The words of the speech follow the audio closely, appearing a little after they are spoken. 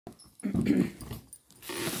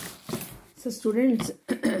So students,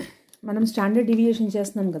 మనం standard deviation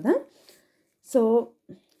చేస్తున్నాం కదా. సో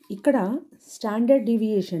ఇక్కడ స్టాండర్డ్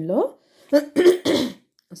డీవియేషన్లో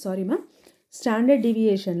స్టాండర్డ్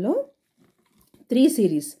డీవియేషన్లో 3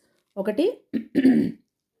 సిరీస్. ఒకటి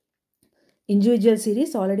ఇండివిజువల్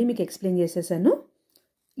సిరీస్, ఆల్రెడీ మీకు ఎక్స్ప్లెయిన్ చేసేసాను.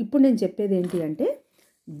 ఇప్పుడు నేను చెప్పేది ఏంటి అంటే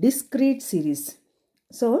డిస్క్రీట్ సిరీస్.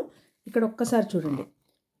 సో ఇక్కడ ఒక్కసారి చూడండి,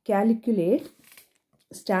 calculate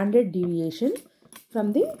standard deviation from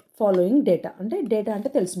the following data. అంటే డేటా అంటే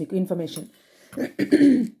తెలుసు మీకు, ఇన్ఫర్మేషన్.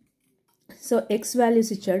 సో ఎక్స్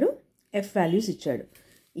వాల్యూస్ ఇచ్చాడు, ఎఫ్ వాల్యూస్ ఇచ్చాడు.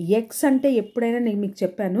 ఎక్స్ అంటే ఎప్పుడైనా నేను మీకు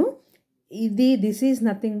చెప్పాను, this is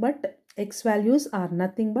nothing but, X values are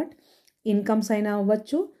nothing but incomes అయినా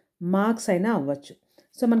అవ్వచ్చు, మార్క్స్ అయినా అవ్వచ్చు.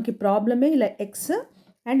 సో మనకి ప్రాబ్లమే ఇలా ఎక్స్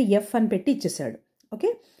అండ్ ఎఫ్ అని పెట్టి ఇచ్చేసాడు. ఓకే,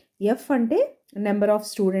 ఎఫ్ అంటే నెంబర్ ఆఫ్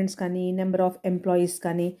స్టూడెంట్స్ కానీ, నెంబర్ ఆఫ్ ఎంప్లాయీస్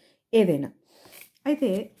కానీ, ఏదైనా. అయితే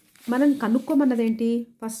మనం కనుక్కోమన్నది ఏంటి?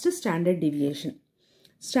 First standard deviation.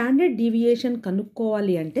 Standard deviation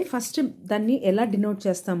కనుక్కోవాలి అంటే ఫస్ట్ దాన్ని ఎలా డినోట్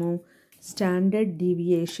చేస్తాము? Standard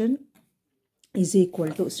deviation is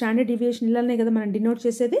equal to, standard deviation ఇలానే కదా మనం డినోట్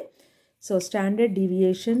చేసేది. So standard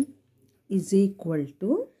deviation is equal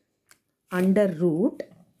to under root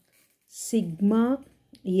sigma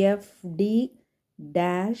FD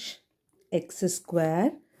dash X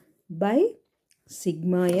square by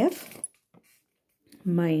sigma F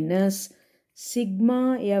minus sigma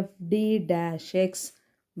FD dash X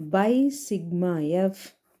by sigma F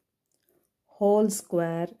whole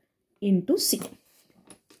square into C.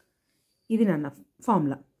 ఇది నాన్న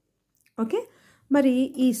formula. Okay, మరి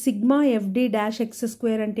ఈ sigma FD dash X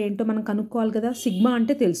square అంటే ఏంటో మనం కనుక్కోవాలి కదా. Sigma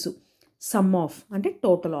అంటే తెలుసు, సమ్ ఆఫ్ అంటే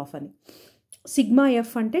టోటల్ ఆఫ్ అని. సిగ్మా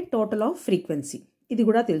ఎఫ్ అంటే టోటల్ ఆఫ్ ఫ్రీక్వెన్సీ, ఇది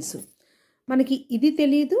కూడా తెలుసు మనకి. ఇది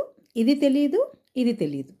తెలియదు, ఇది తెలియదు, ఇది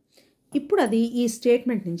తెలియదు. ఇప్పుడు అది ఈ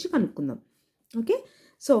స్టేట్మెంట్ నుంచి కనుక్కుందాం. ఓకే,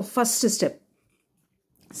 సో ఫస్ట్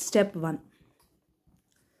స్టెప్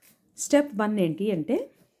 1 ఏంటి అంటే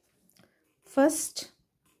first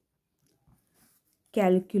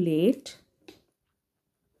calculate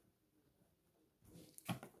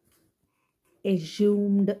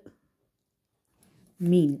assumed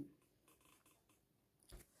mean.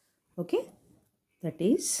 Okay, that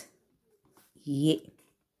is a.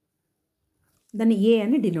 దాన్ని ఏ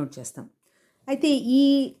అని డినోట్ చేస్తాం. అయితే ఈ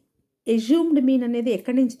assumed mean అనేది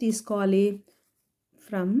ఎక్కడి నుంచి తీసుకోవాలి?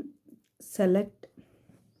 Select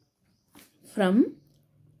from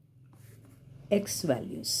X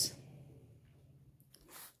values.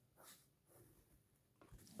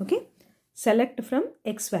 Okay, select from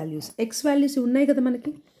X values. X values ఉన్నాయి కదా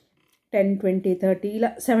మనకి, 10, 20, 30 ఇలా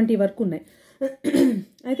 70 వరకు ఉన్నాయి.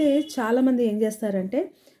 అయితే చాలామంది ఏం చేస్తారంటే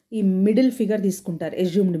ఈ మిడిల్ ఫిగర్ తీసుకుంటారు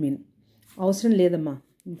assumed mean. అవసరం లేదమ్మా,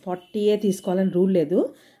 40 తీసుకోవాలని రూల్ లేదు.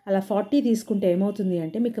 అలా 40 తీసుకుంటే ఏమవుతుంది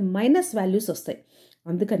అంటే మీకు మైనస్ వాల్యూస్ వస్తాయి.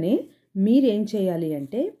 అందుకనే మీరు ఏం చేయాలి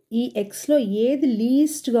అంటే ఈ ఎక్స్లో ఏది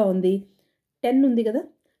లీస్ట్గా ఉంది? 10 ఉంది కదా,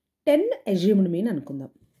 10 assumed mean అనుకుందాం.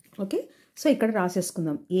 ఓకే, సో ఇక్కడ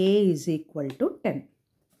రాసేసుకుందాం, ఏ ఈజ్ ఈక్వల్ టు 10.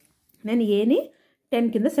 నేను ఏని 10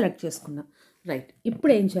 కింద సెలెక్ట్ చేసుకున్నా. రైట్,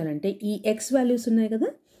 ఇప్పుడు ఏం చేయాలంటే ఈ ఎక్స్ వాల్యూస్ ఉన్నాయి కదా,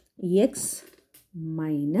 ఎక్స్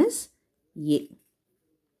మైనస్ ఏ.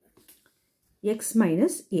 ఎక్స్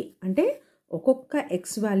మైనస్ ఏ అంటే ఒక్కొక్క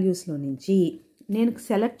ఎక్స్ వాల్యూస్లో నుంచి నేను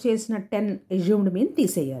సెలెక్ట్ చేసిన 10 assumed mean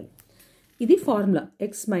తీసేయాలి. ఇది ఫార్ములా,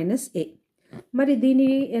 ఎక్స్ మైనస్ ఏ. మరి దీన్ని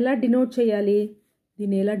ఎలా డినోట్ చేయాలి?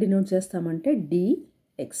 దీన్ని ఎలా డినోట్ చేస్తామంటే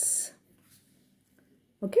డిఎక్స్.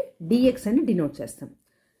 ఓకే, డిఎక్స్ అని డినోట్ చేస్తాం.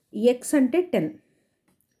 ఎక్స్ అంటే 10,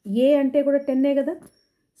 ఏ అంటే కూడా 10 కదా.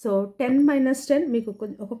 సో 10 మైనస్ 10, మీకు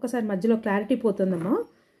ఒక్కొక్కసారి మధ్యలో క్లారిటీ పోతుందమ్మా,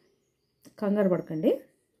 కంగారు పడకండి.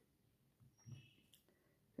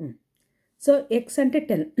 సో ఎక్స్ అంటే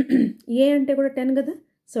 10, ఏ అంటే కూడా 10 కదా.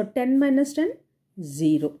 So 10 minus 10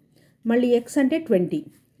 0. మళ్ళీ ఎక్స్ అంటే 20,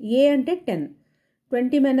 ఏ అంటే 10,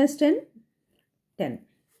 20 minus 10 10,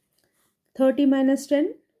 30 minus 10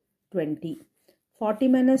 20, 40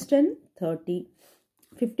 minus 10 30,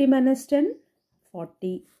 50 minus 10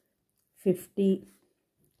 40, 50,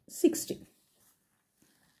 60.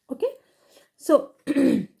 Okay, so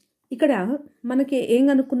ఇక్కడ మనకి ఏం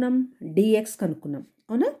కనుక్కున్నాం? డిఎక్స్ కనుక్కున్నాం,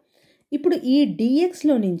 అవునా? ఇప్పుడు ఈ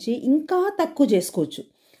డిఎక్స్లో నుంచి ఇంకా తక్కువ చేసుకోవచ్చు.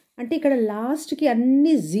 అంటే ఇక్కడ లాస్ట్కి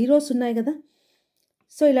అన్ని జీరోస్ ఉన్నాయి కదా.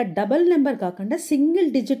 సో ఇలా డబల్ నెంబర్ కాకుండా సింగిల్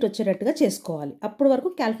డిజిట్ వచ్చేటట్టుగా చేసుకోవాలి. అప్పటి వరకు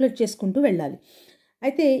క్యాల్కులేట్ చేసుకుంటూ వెళ్ళాలి.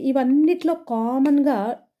 అయితే ఇవన్నిట్లో కామన్గా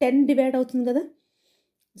 10 డివైడ్ అవుతుంది కదా.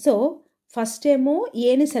 సో ఫస్ట్ ఏమో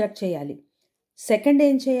ఏని సెలెక్ట్ చేయాలి. సెకండ్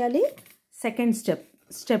ఏం చేయాలి? Second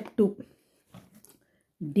step 2,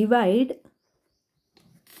 divide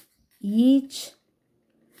each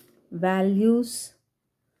values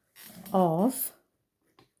of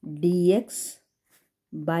dx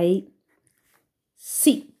by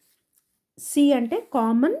C. C అంటే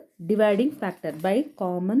common dividing factor, by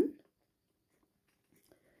common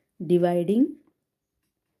dividing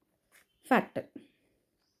factor,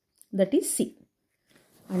 that is C.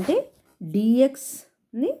 అంటే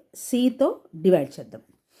డిఎక్స్ని సితో డివైడ్ చేద్దాం,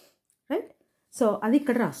 రైట్. సో అది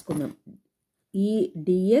ఇక్కడ రాసుకుందాం, ఈ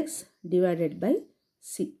డిఎక్స్ డివైడెడ్ బై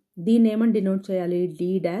సి. దీన్ని ఏమని డినోట్ చేయాలి, డి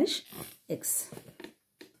డాష్ ఎక్స్.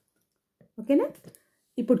 ఓకేనా.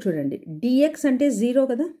 ఇప్పుడు చూడండి, డిఎక్స్ అంటే 0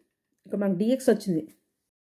 కదా, ఇక్కడ మనకు డిఎక్స్ వచ్చింది.